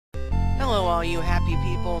Hello all you happy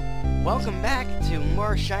people. Welcome back to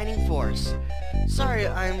more Shining Force.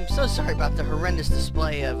 I'm so sorry about the horrendous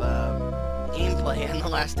display of gameplay in the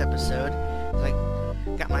last episode. I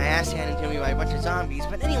got my ass handed to me by a bunch of zombies,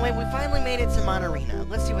 but anyway, we finally made it to Monarena.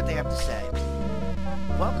 Let's see what they have to say.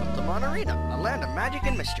 Welcome to Monarena, a land of magic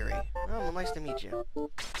and mystery. Oh, well, nice to meet you.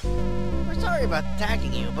 We're sorry about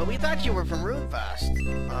attacking you, but we thought you were from Runefast.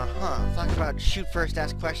 Talk about shoot first,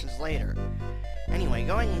 ask questions later. Anyway,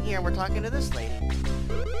 going in here, we're talking to this lady.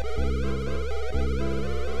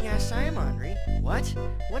 Yes, I am Anri. What?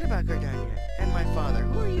 What about Gardania? And my father?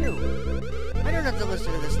 Who are you? I don't have to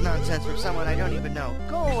listen to this nonsense from someone I don't even know.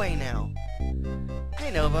 Go away now.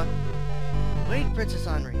 Hey, Nova. Wait, Princess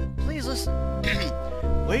Anri. Please listen.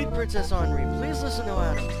 Wait, Princess Anri. Please listen to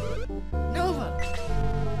Adam. Nova!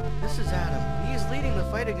 This is Adam. He is leading the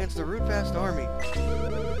fight against the Runefast army.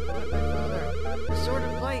 But my father, the Sword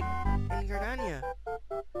of Light in Gardania.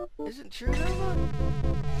 Isn't true, Nova?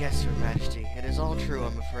 Yes, Your Majesty. It is all true,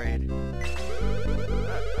 I'm afraid.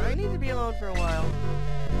 I need to be alone for a while.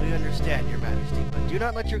 We understand, Your Majesty, but do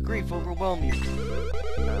not let your grief overwhelm you.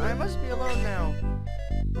 I must be alone now.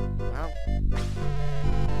 Well...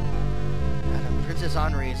 Adam, Princess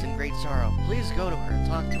Anri is in great sorrow. Please go to her and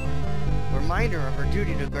talk to her. Remind her of her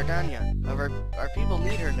duty to Gardania. Our people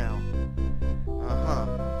need her now.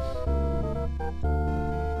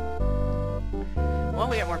 Well,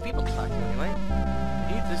 we got more people to talk to anyway.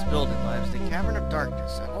 Beneath this building lies the Cavern of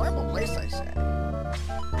Darkness. A horrible place, I say.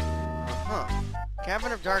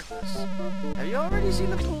 Cavern of Darkness. Have you already seen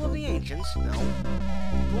the Pool of the Ancients? No.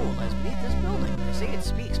 The pool lies beneath this building. They say it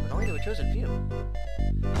speaks, but only to a chosen few.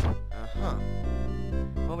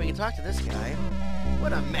 Well, we can talk to this guy.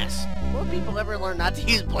 What a mess. Will people ever learn not to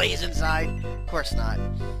use blaze inside? Of course not.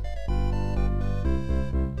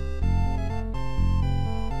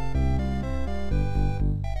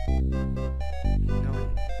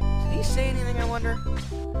 Did he say anything, I wonder?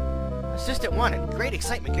 Assistant wanted. Great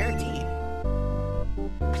excitement guaranteed.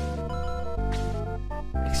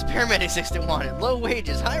 Experiment assistant wanted. Low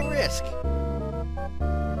wages, high risk.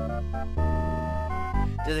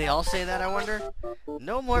 Do they all say that, I wonder?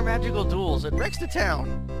 No more magical duels. It wrecks the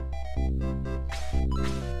town.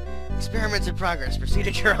 Experiments in progress. Proceed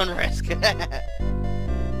at your own risk.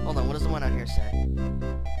 Hold on, what does the one out here say?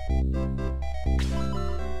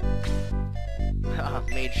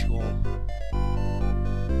 Mage school.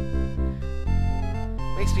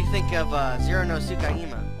 Makes me think of Zero no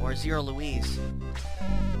Tsukaima or Zero Louise.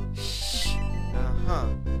 Shh.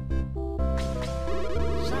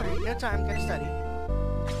 Sorry, no time. Gotta study.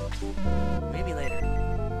 Maybe later.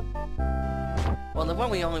 Well, the one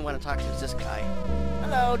we only want to talk to is this guy.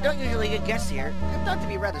 Hello, don't usually get guests here. I'm thought to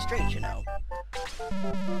be rather strange, you know.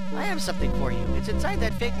 I have something for you. It's inside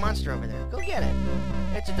that fake monster over there. Go get it.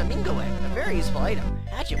 It's a Domingo egg, a very useful item.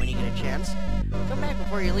 Hatch it when you get a chance. Come back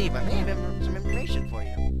before you leave. I may have some information for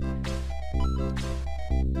you.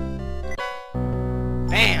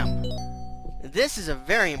 Bam! This is a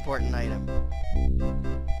very important item.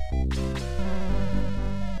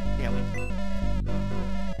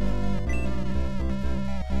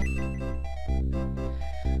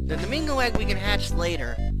 The Domingo egg we can hatch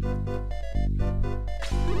later.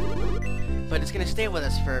 But it's gonna stay with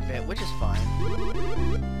us for a bit, which is fine.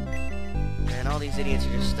 And all these idiots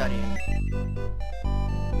are just studying.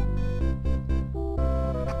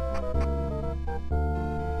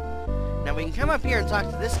 Now we can come up here and talk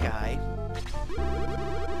to this guy.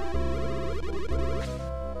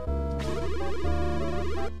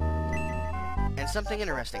 And something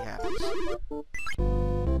interesting happens.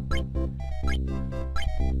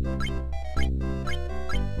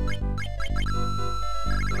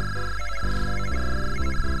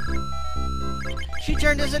 She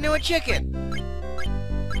turned us into a chicken!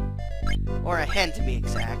 Or a hen, to be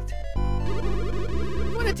exact.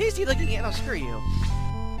 What a tasty looking hen, I'll screw you.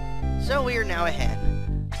 So we are now a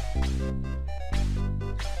hen.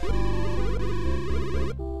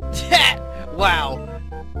 Wow!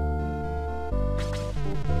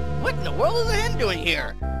 What in the world is a hen doing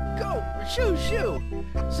here? Go! Shoo! Shoo!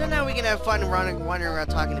 So now we can have fun wandering around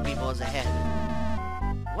talking to people as a hen.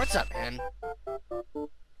 What's up, hen?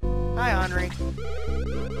 Hi, Anri.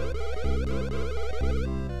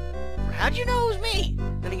 How'd you know it was me?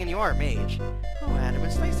 Then again, you are a mage. Oh, Adam,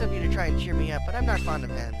 it's nice of you to try and cheer me up, but I'm not fond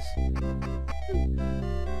of hens.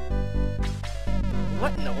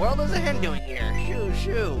 What in the world is a hen doing here? Shoo,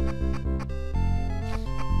 shoo.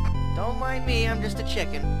 Don't mind me, I'm just a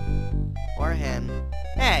chicken. Or a hen.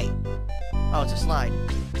 Hey! Oh, it's a slide.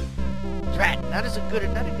 Drat! Not as good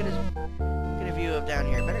a view of down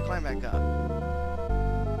here. Better climb back up.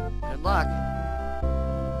 Good luck.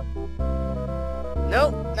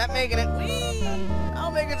 Nope, not making it. Whee!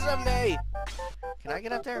 I'll make it someday. Can I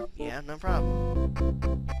get up there? Yeah, no problem.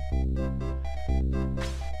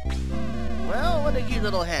 Well, what a cute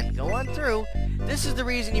little hen. Go on through. This is the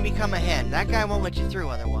reason you become a hen. That guy won't let you through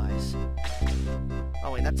otherwise.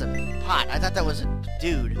 Oh, wait, that's a pot. I thought that was a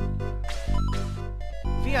dude.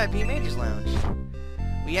 VIP Mages Lounge.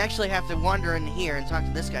 We actually have to wander in here and talk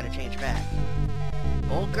to this guy to change back.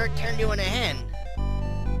 Old Gert turned into a hen.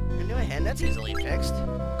 Into a hen? That's easily fixed.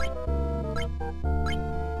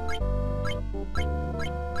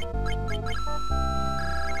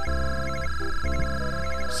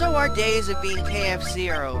 So our days of being KFC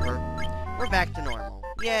are over. We're back to normal.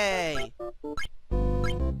 Yay!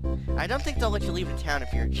 I don't think they'll let you leave the town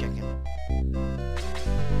if you're a chicken.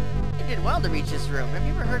 You did well to reach this room. Have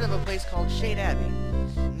you ever heard of a place called Shade Abbey?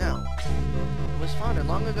 No. It was founded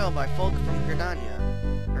long ago by folk from Gardania.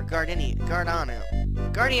 Or Gardiana,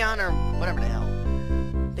 or whatever the hell.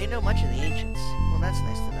 They know much of the ancients. Well, that's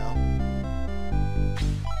nice to know.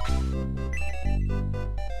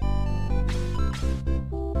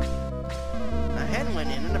 A hen went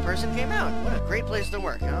in and a person came out. What a great place to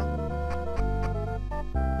work, huh?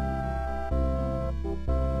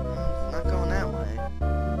 Well, not going that way.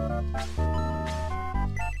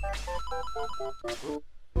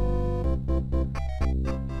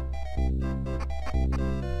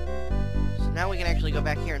 So now we can actually go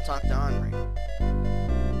back here and talk to Anri.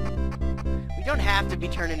 We don't have to be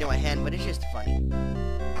turned into a hen, but it's just funny. I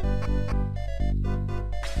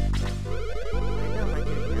know my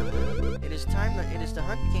duty now. It is to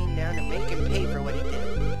hunt Kane down and make him pay for what he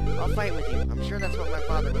did. I'll fight with you. I'm sure that's what my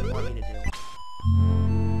father would want me to do.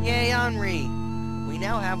 Yay, Anri! We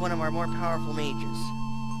now have one of our more powerful mages.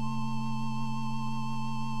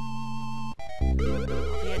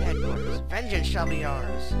 We'll be at headquarters. Vengeance shall be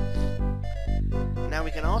ours. Now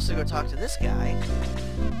we can also go talk to this guy.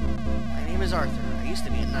 My name is Arthur. I used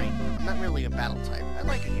to be a knight. I'm not really a battle type. I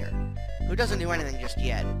like it here. Who doesn't do anything just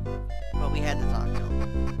yet. But we had to talk to him.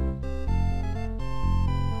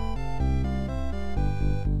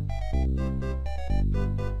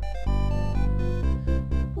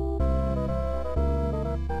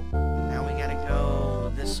 Now we gotta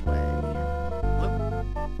go this way.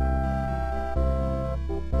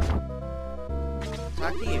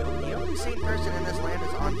 Talk to you. The only sane person in this land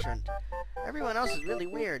is Alterone. Everyone else is really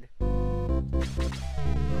weird.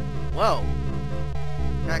 Whoa.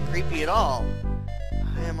 Not creepy at all.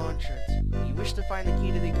 I am Alterone. You wish to find the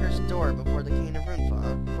key to the accursed door before the Cane of Rune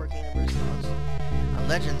falls. A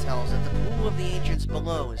legend tells that the pool of the ancients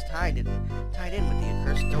below is tied in with the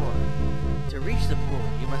accursed door. To reach the pool,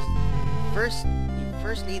 you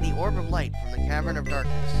first need the Orb of Light from the Cavern of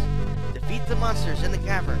Darkness. Defeat the monsters in the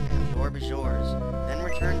cavern, and the orb is yours. Then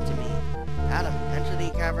return to me. Adam, enter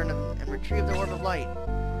the cavern and retrieve the Orb of Light.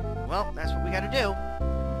 Well, that's what we gotta do.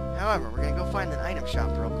 However, we're gonna go find an item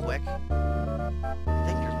shop real quick. I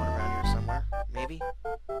think there's one around here somewhere. Maybe?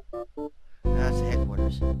 No, that's the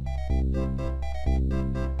headquarters.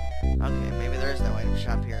 Okay, maybe there is no item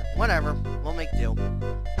shop here. Whatever, we'll make do.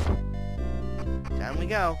 Down we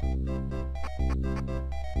go.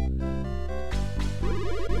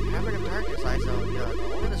 Cavern of Darkness lies beyond.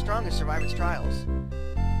 Only the strongest survive its trials.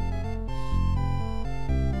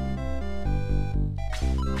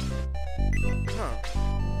 Huh.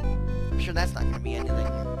 I'm sure that's not going to be anything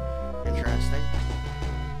interesting.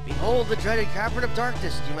 Behold the dreaded Cavern of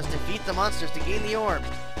Darkness. You must defeat the monsters to gain the orb.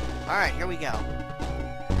 Alright, here we go.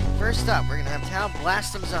 First up, we're going to have Tao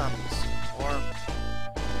blast some zombies. Or,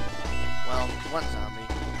 well, one zombie.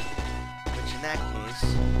 Which in that case,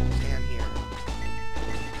 stand here.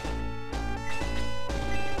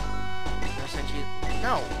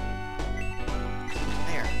 No!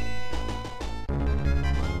 There.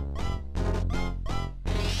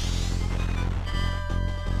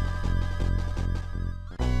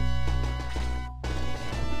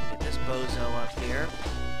 Get this bozo up here.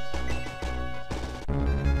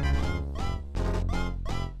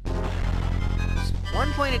 Just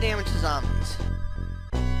 1 point of damage to zombies.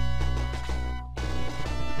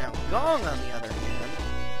 Now, Gong, on the other hand.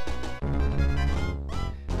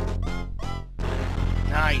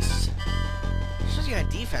 Nice! Shows you how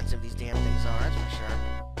defensive these damn things are, that's for sure.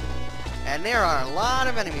 And there are a lot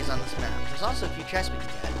of enemies on this map. There's also a few chests we can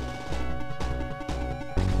get.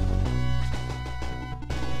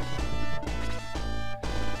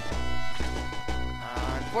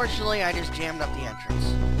 Unfortunately, I just jammed up the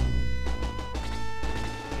entrance.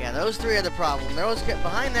 Yeah, those three are the problem. Those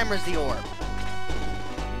behind them is the orb.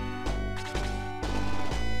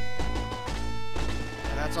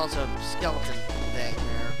 And that's also a skeleton thing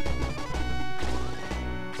there.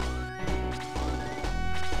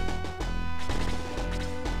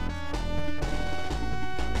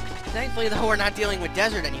 Thankfully, though, we're not dealing with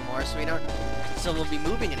desert anymore, so we'll be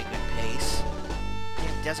moving at a good pace.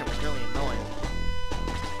 Damn, desert was really annoying.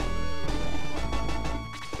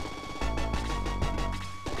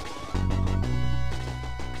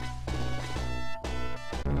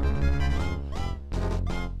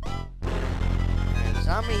 And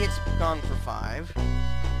zombie hits Gong for 5.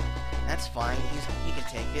 That's fine. He can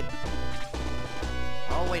take it.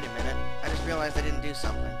 Oh, wait a minute. I just realized I didn't do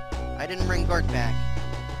something. I didn't bring Gort back.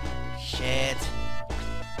 Shit.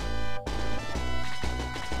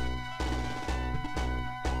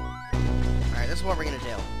 Alright, this is what we're gonna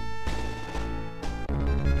do.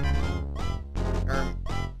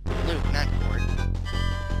 Luke, not Gort.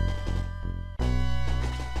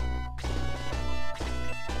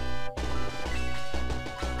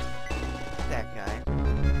 That guy.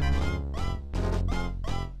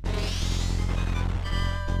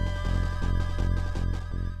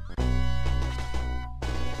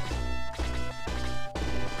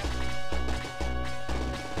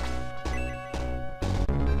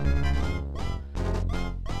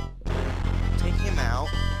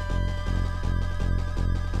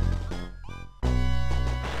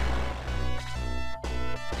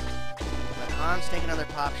 Let's take another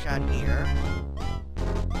pop shot here.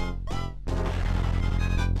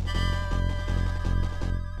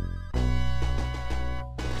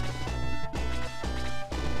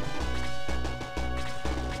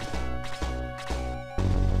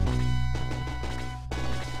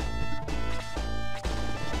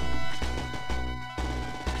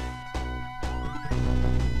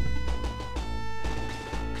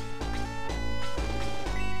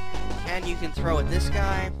 And you can throw at this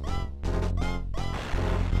guy.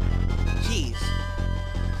 Jeez.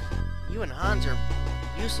 You and Hans are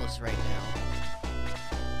useless right now.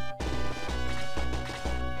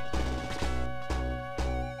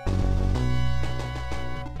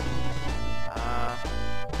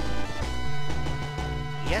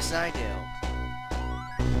 Yes, I do.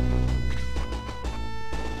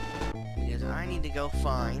 Because I need to go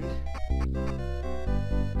find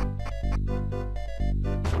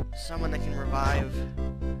someone that can revive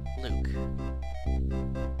Luke.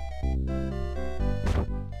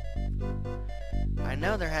 I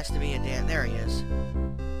know there has to be a Dan. There he is.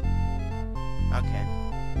 Okay.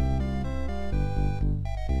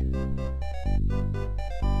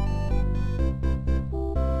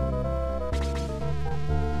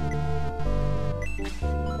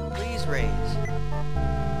 Please raise.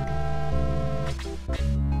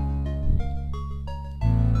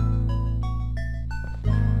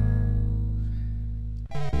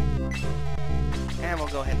 And we'll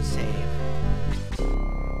go ahead and save.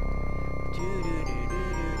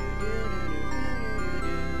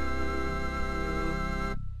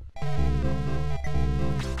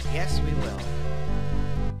 Yes, we will.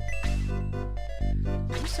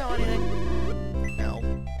 You saw anything? No.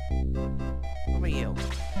 What about you?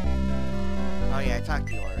 Oh yeah, I talked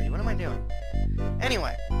to you already. What am I doing?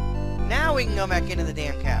 Anyway, now we can go back into the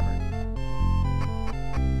damn cavern.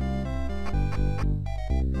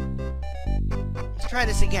 Let's try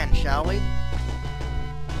this again, shall we?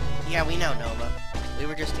 Yeah, we know, Nova. We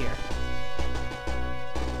were just here.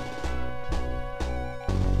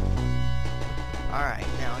 Alright,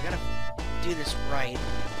 now I gotta do this right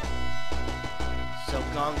so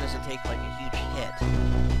Gong doesn't take like a huge hit.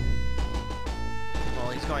 Well,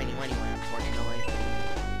 he's going to anyway, unfortunately.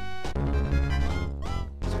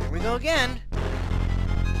 So here we go again.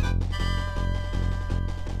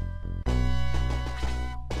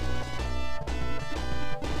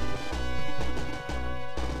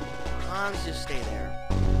 Hans, just stay there.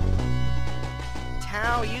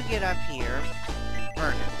 Tao, you get up here and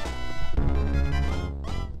burn it.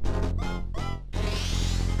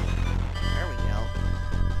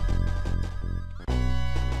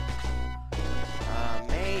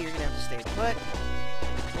 Put.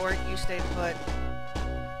 Or you stay put.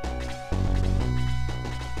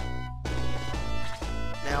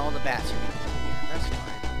 Now all the bats are moving. Yeah, that's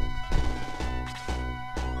fine.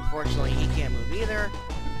 Unfortunately, he can't move either.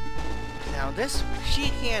 Now this,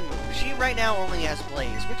 she can move. She right now only has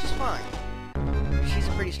Blaze, which is fine. She's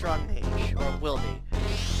a pretty strong mage, or will be.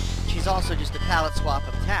 She's also just a palette swap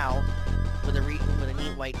of Tao with a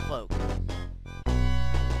neat white cloak.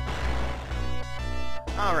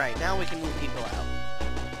 Alright, now we can move people out.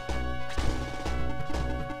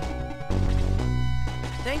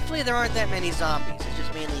 Thankfully, there aren't that many zombies. It's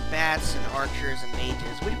just mainly bats and archers and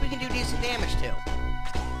mages, which we can do decent damage to.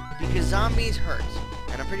 Because zombies hurt,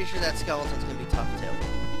 and I'm pretty sure that skeleton's going to be tough too.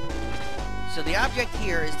 So the object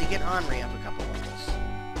here is to get Anri up a couple levels.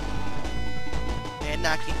 And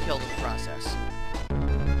not get killed in the process.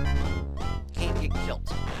 get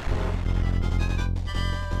killed.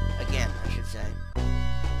 Again, I should say.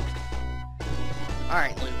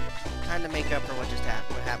 Alright, Luke. Time to make up for what just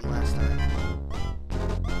happened. What happened last time.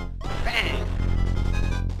 Bang!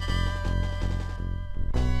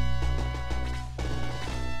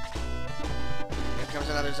 Here comes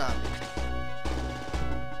another zombie.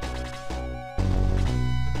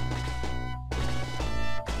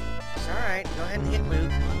 It's alright. Go ahead and hit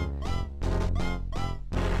Luke.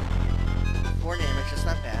 4 damage. That's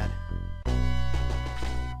not bad.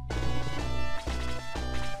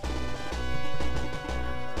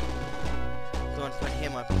 Go and put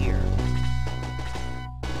him up here.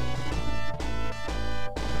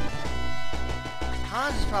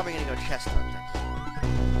 Hans is probably gonna go chest hunting.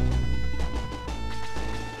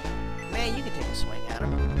 Man, you can take a swing at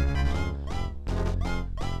him.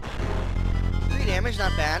 3 damage,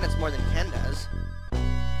 not bad. That's more than Ken does.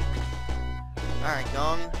 Alright,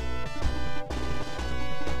 Gong.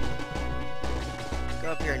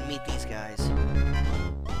 Go up here and meet these guys.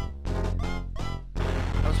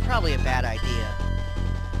 That was probably a bad idea.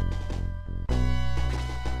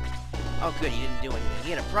 Oh good, he didn't do anything.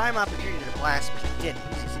 He had a prime opportunity to blast me. He didn't.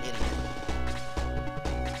 He's just an idiot.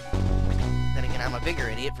 Then again, I'm a bigger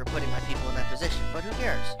idiot for putting my people in that position, but who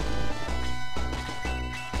cares?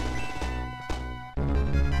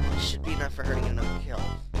 This should be enough for her to get another kill.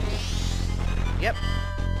 Yep.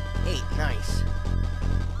 8, nice.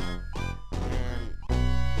 And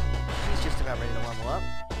she's just about ready to level up.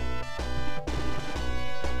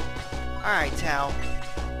 Alright, Tao.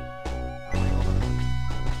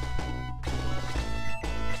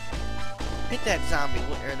 Hit that zombie,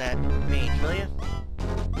 or that mage, will ya?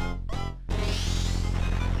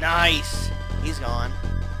 Nice! He's gone.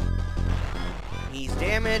 He's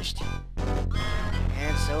damaged.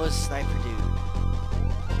 And so is Sniper Dude.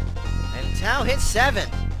 And Tao hit 7!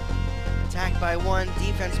 Attack by 1,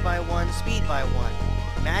 defense by 1, speed by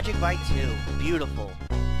 1. Magic by 2. Beautiful.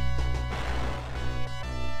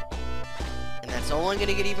 And that's only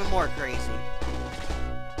gonna get even more crazy.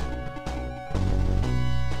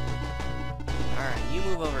 Alright, you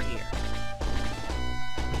move over here.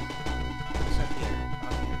 What's up here?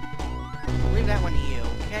 Okay. I'll leave that one to you.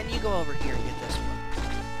 Can you go over here and get this one?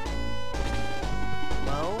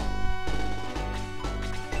 Low.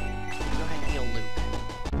 Go ahead and heal Luke.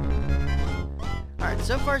 Alright,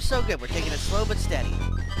 so far so good. We're taking it slow but steady.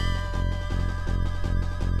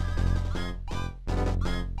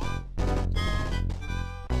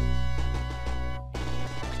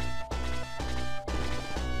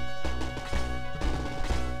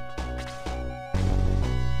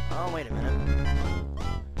 Wait a minute.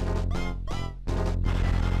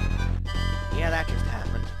 Yeah, that just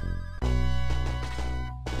happened.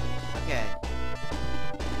 Okay.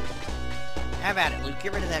 Have at it, Luke.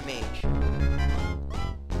 Get rid of that mage.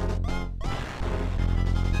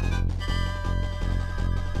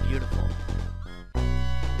 Beautiful.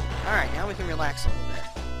 Alright, now we can relax a little bit.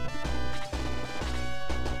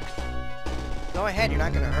 Go ahead, you're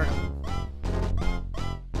not gonna hurt him.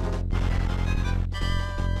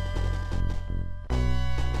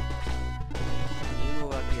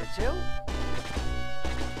 Too.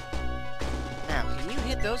 Now, can you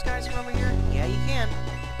hit those guys from over here? Yeah, you can.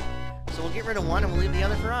 So we'll get rid of one and we'll leave the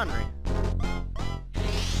other for Anri.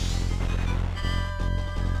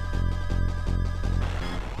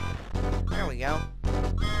 There we go.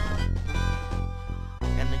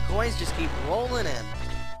 And the coins just keep rolling in.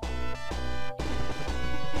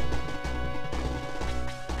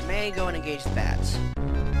 May go and engage the bats.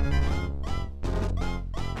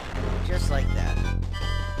 Just like that.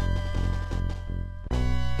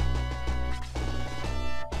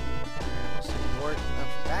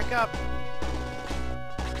 Back up.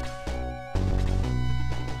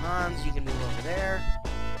 Hans, you can move over there.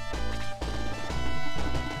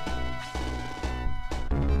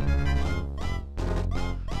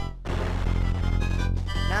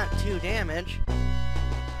 Not 2 damage.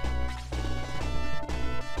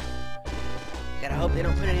 Gotta hope they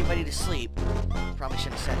don't put anybody to sleep. Probably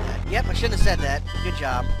shouldn't have said that. Yep, I shouldn't have said that. Good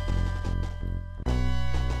job.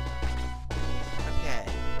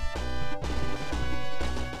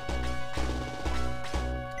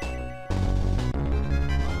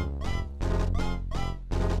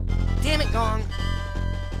 Damn it, Gong!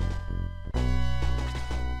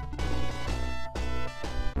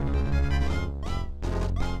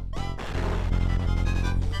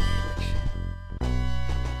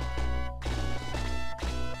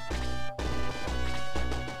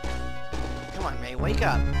 Come on, May, wake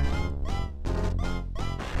up.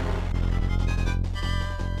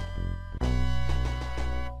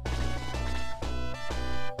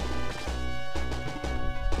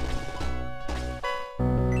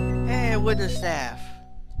 wooden staff.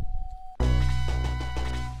 I'll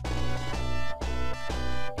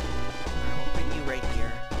put you right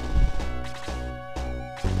here.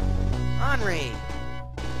 Anri!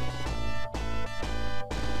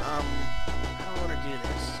 I don't want to do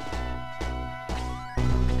this.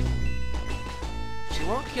 She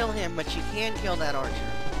won't kill him, but she can kill that archer.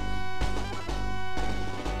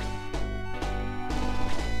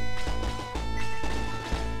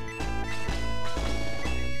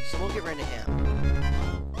 So we'll get rid of him.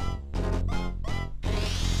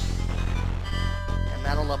 And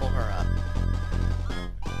that'll level her up.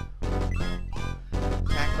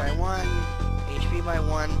 Attack by 1, HP by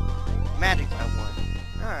 1, magic by 1.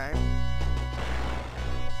 Alright.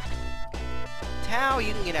 Tao,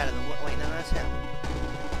 you can get out of the way. Wait, no, that's him.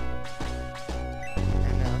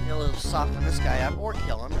 And he'll soften this guy up or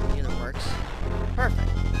kill him. Either works. Perfect.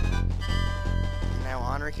 And now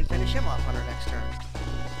Anri can finish him off on her next turn.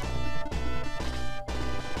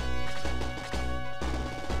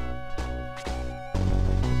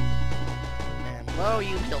 And low,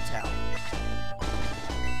 you heal Tao.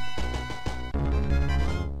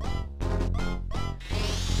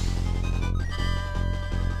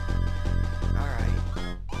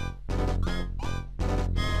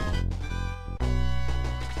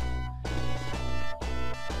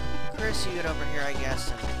 You get over here, I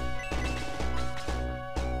guess, and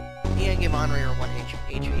yeah, give Anri her 1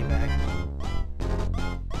 HP back.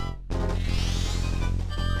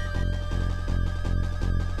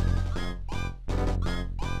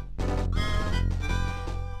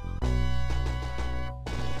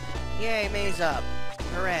 Yay, May's up.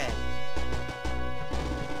 Hooray.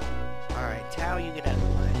 Alright, Tao, you get out of the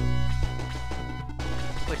way.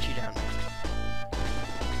 Put you down there.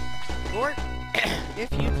 Gort? If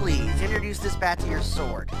you please, introduce this bat to your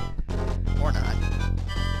sword. Or not.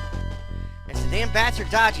 It's the damn bats are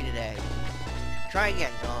dodgy today. Try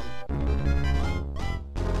again, Gong.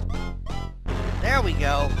 There we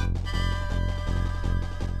go.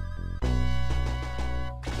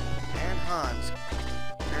 And Hans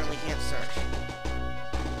apparently can't search.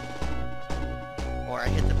 Or I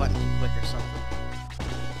hit the button too quick or something.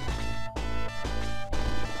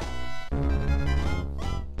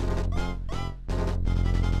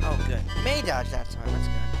 May dodge that time, that's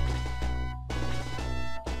good.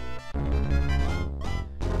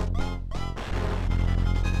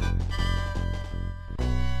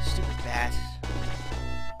 Stupid bat.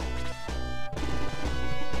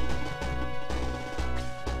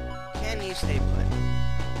 Can you stay put?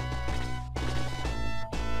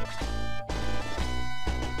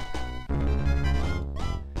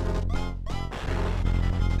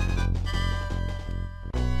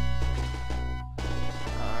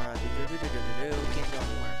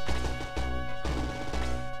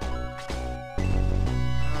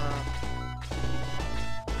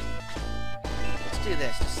 Do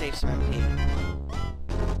this to save some MP.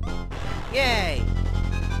 Yay!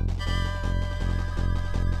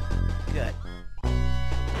 Good.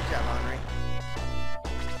 Good job, Anri.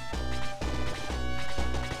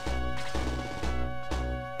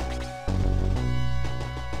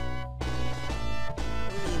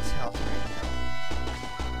 Who needs health right now?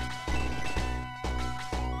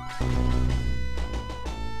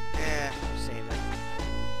 Save it.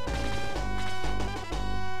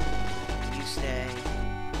 You stay.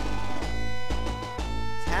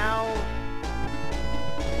 Tao,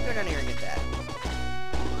 go down here and get that.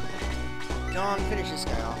 Gong, finish this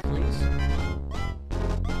guy off, please.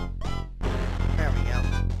 There we go.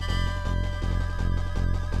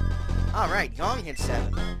 Alright, Gong hit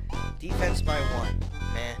 7. Defense by 1.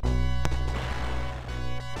 Meh.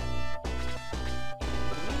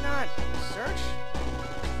 Can you not search?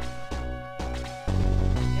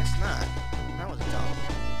 Guess not. That was dumb.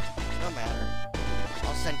 No matter.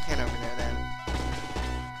 I'll send Ken over there then.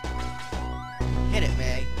 Hit it,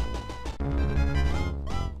 May.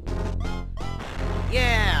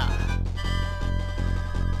 Yeah!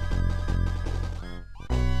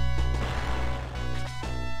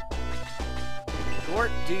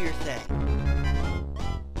 Gort, do your thing.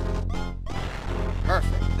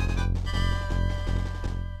 Perfect.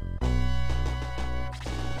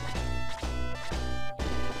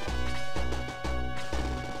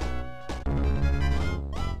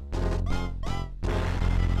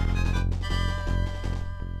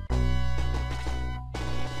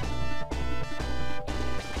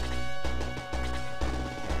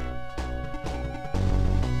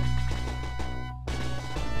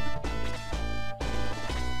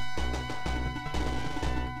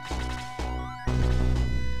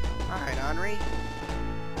 Anri.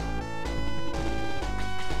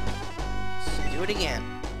 Let's do it again.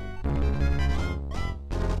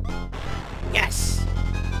 Yes!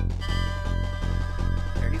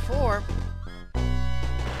 34.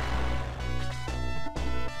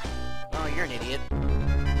 Oh, you're an idiot.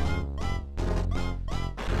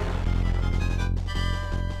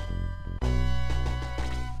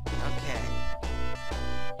 Okay.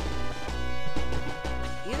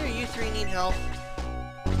 Either you three need help.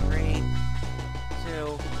 3, 2,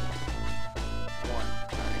 1.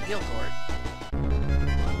 Heal cord.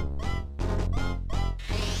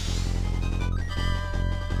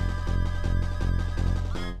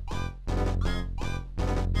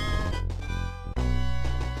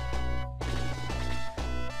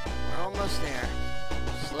 We're almost there.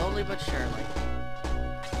 Slowly but surely.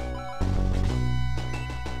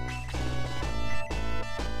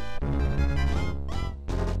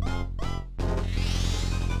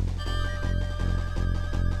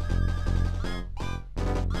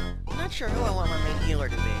 Sure who I want my main healer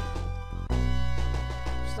to be.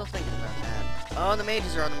 Still thinking about that. Oh, the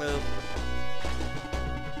mages are on the move.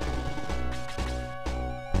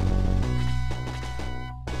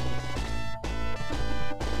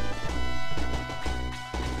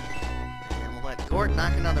 And we'll let Gort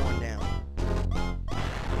knock another one down.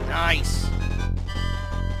 Nice!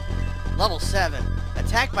 Level 7.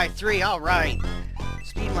 Attack by 3, alright.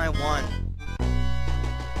 Speed by 1.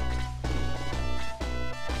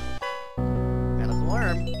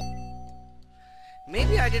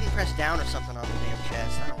 Maybe I didn't press down or something on the damn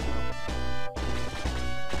chest. I don't know.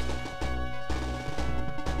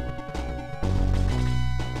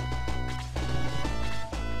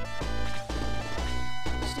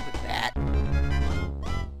 Stupid bat. Oh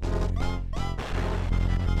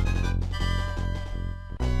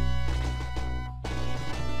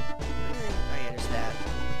yeah, there's that.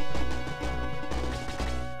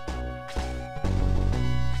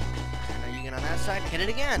 And now you get on that side and hit it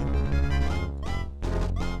again.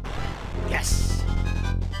 Yes!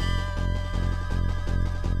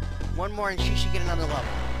 One more and she should get another level.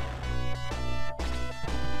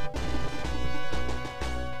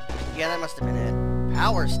 Yeah, that must have been it.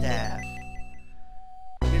 Power Staff.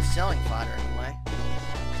 Good selling fodder, anyway.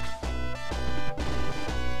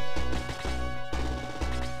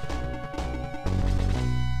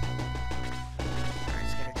 Alright,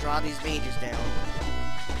 just gotta draw these mages down.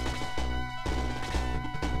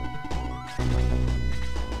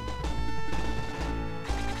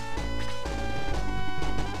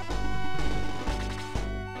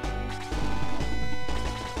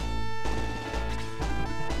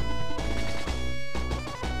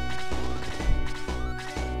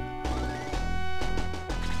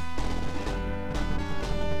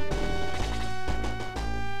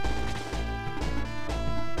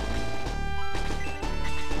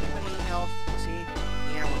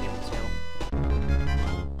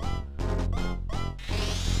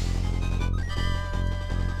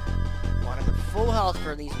 Full health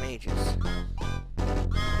for these mages.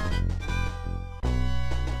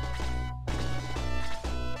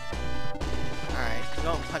 Alright,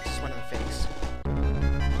 go and punch this one in the face.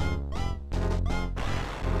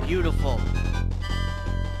 Beautiful.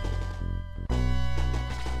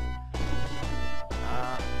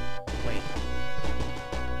 Wait.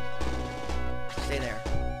 Stay there.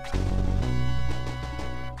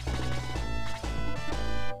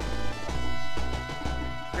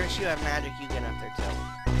 Chris, you have magic, you get up there too.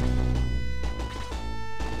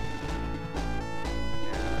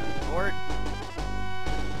 Gort.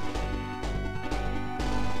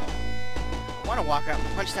 I want to walk up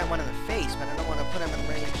and punch that one in the face, but I don't want to put him in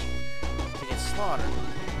range to get slaughtered.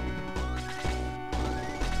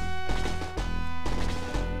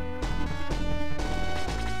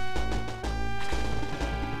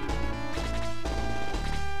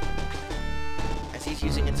 As he's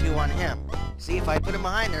using a 2 on him. See, if I put him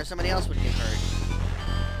behind there, somebody else would get hurt.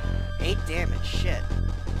 8 damage, shit.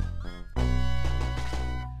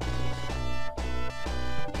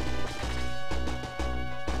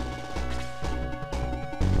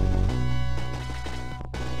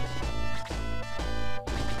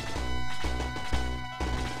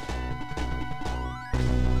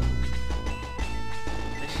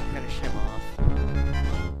 This should finish him off.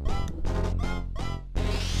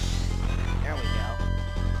 There we go.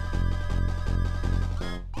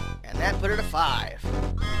 That put her to 5.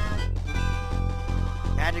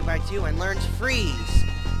 Magic by 2 and learns freeze.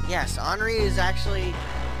 Yes, Anri is actually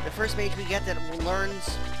the first mage we get that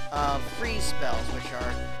learns freeze spells, which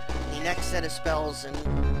are the next set of spells in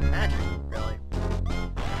magic, really.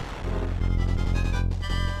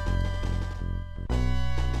 Well,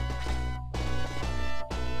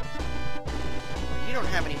 you don't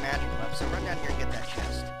have any magic left, so run down here and get that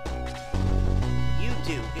chest. You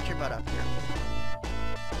do. Get your butt up here.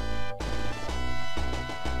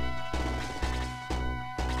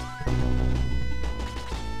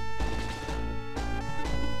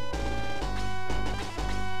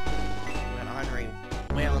 We got Anri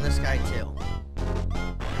wailing this guy too.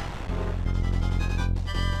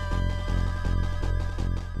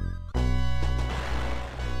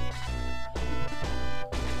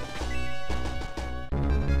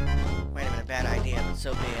 Bad idea, but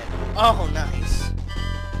so be it. Oh, nice.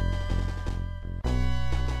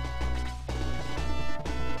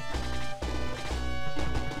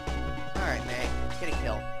 Alright, May. Get a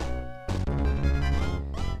kill.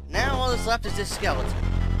 Now all that's left is this skeleton.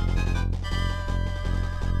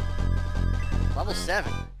 Level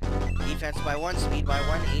 7. Defense by 1, speed by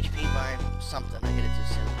 1, HP by something. I hit it too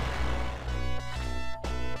soon.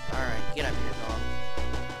 Alright, get up here, dog.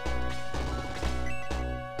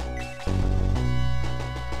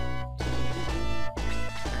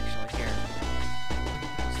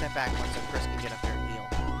 Step back once so Chris can get up there and heal.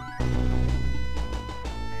 And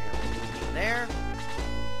we'll move you there.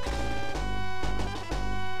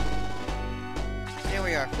 Stay where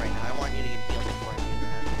you are for right now. I want you to get healed before I do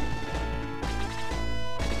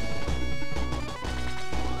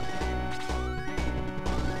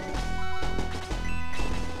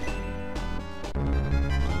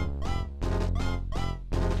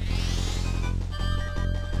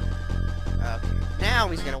that. Okay. Now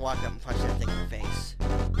he's gonna walk up and punch that thing in the face.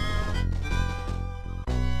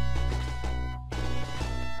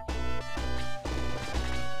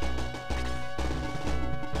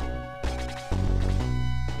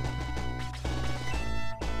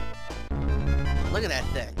 Look at that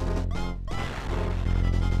thing.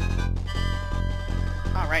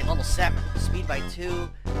 Alright, level 7. Speed by 2,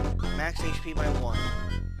 max HP by 1.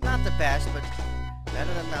 Not the best, but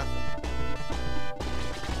better than nothing.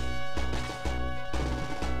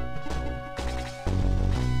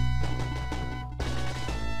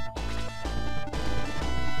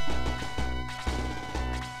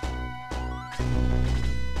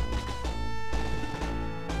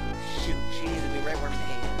 Shoot, she needs to be right where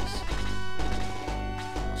May is.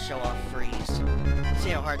 Show off freeze. Let's see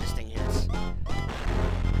how hard this thing hits.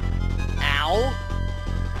 Ow!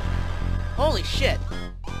 Holy shit!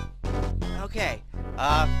 Okay.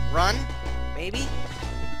 Run? Maybe?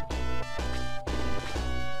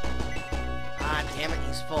 Ah, damn it,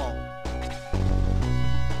 he's full.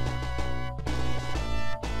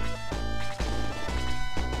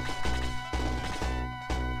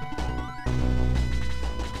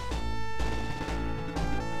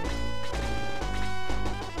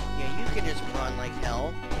 You can just run like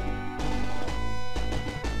hell.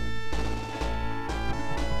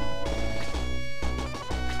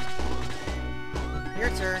 Your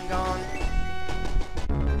turn, gone.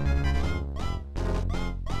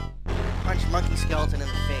 Punch monkey skeleton in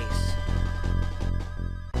the face.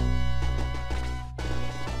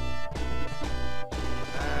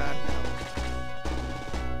 No.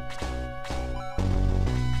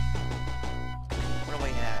 What do we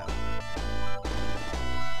have?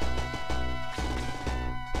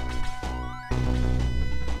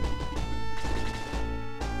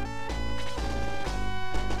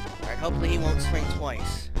 Hopefully he won't swing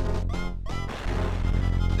twice.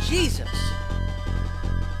 Jesus!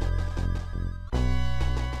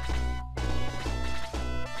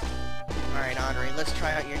 Alright, Anri, let's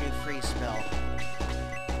try out your new freeze spell.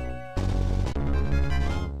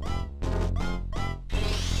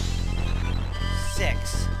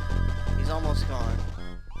 Six. He's almost gone.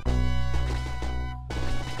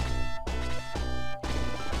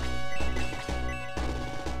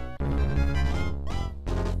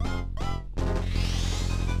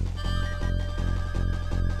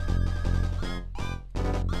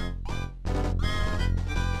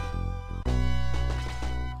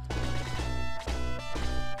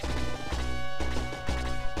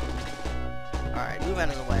 Alright, move out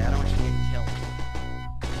of the way. I don't want you getting killed.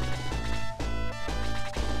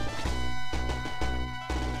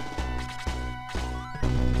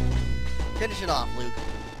 Finish it off, Luke.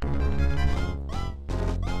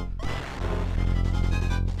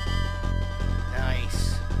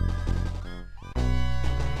 Nice.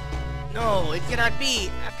 No, it cannot be,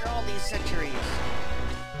 after all these centuries.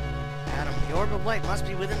 Adam, the orb of light must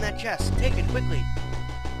be within that chest. Take it quickly.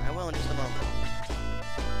 I will in just a moment.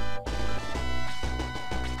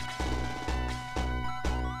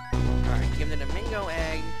 Alright, give the Domingo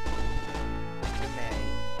egg to May.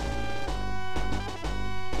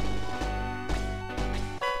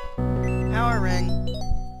 Power ring.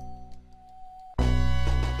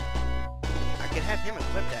 I could have him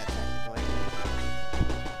equip that technically.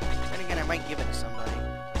 Then again, I might give it to somebody.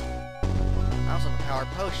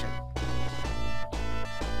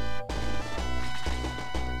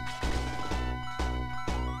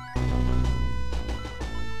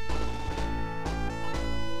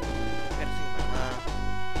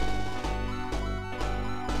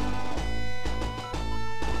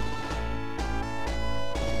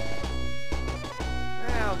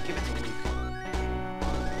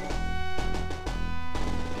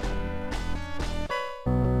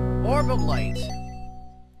 orb of light.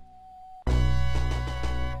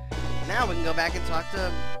 Now we can go back and talk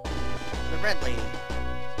to the red lady.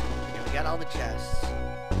 And we got all the chests.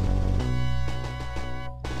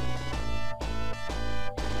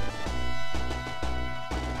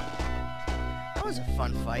 That was a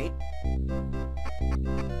fun fight.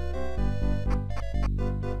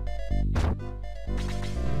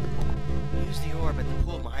 Use the orb at the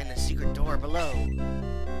pool behind the secret door below.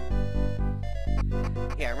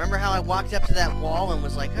 Yeah, remember how I walked up to that wall and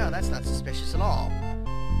was like, oh, that's not suspicious at all.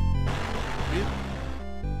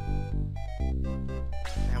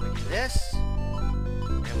 Now we do this.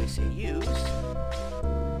 And we say use.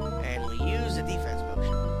 And we use the defense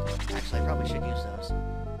potion. Actually, I probably should use those.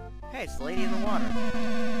 Hey, it's the lady in the water.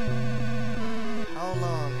 How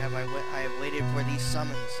long have I have waited for these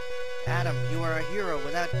summons? Adam, you are a hero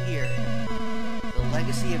without peer. The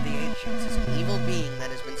legacy of the ancients is an evil being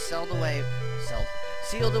that has been sealed away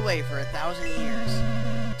for 1,000 years.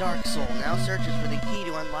 Dark Soul now searches for the key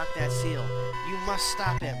to unlock that seal. You must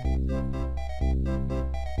stop him.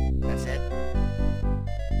 That's it.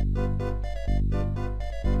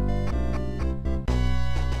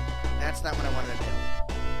 That's not what I wanted to do.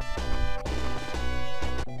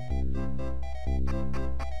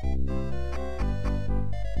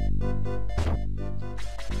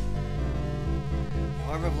 The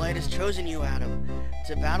Orb of Light has chosen you, Adam,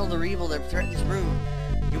 to battle the evil that threatens Rune.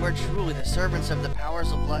 You are truly the servants of the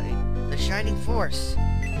powers of light, the shining force.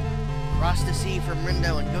 Cross the sea from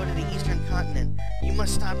Rindo and go to the eastern continent. You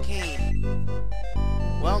must stop Cain.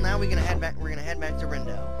 Well, now we're gonna head back to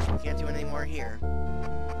Rindo. We can't do anything more here.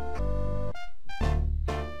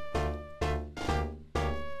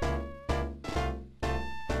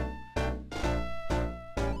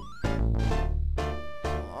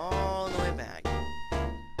 All the way back.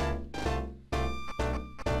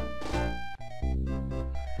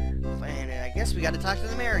 And I guess we gotta talk to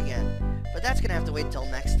the mayor again. But that's gonna have to wait till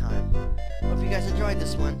next time. Hope you guys enjoyed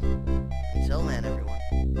this one. Until then,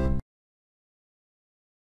 everyone.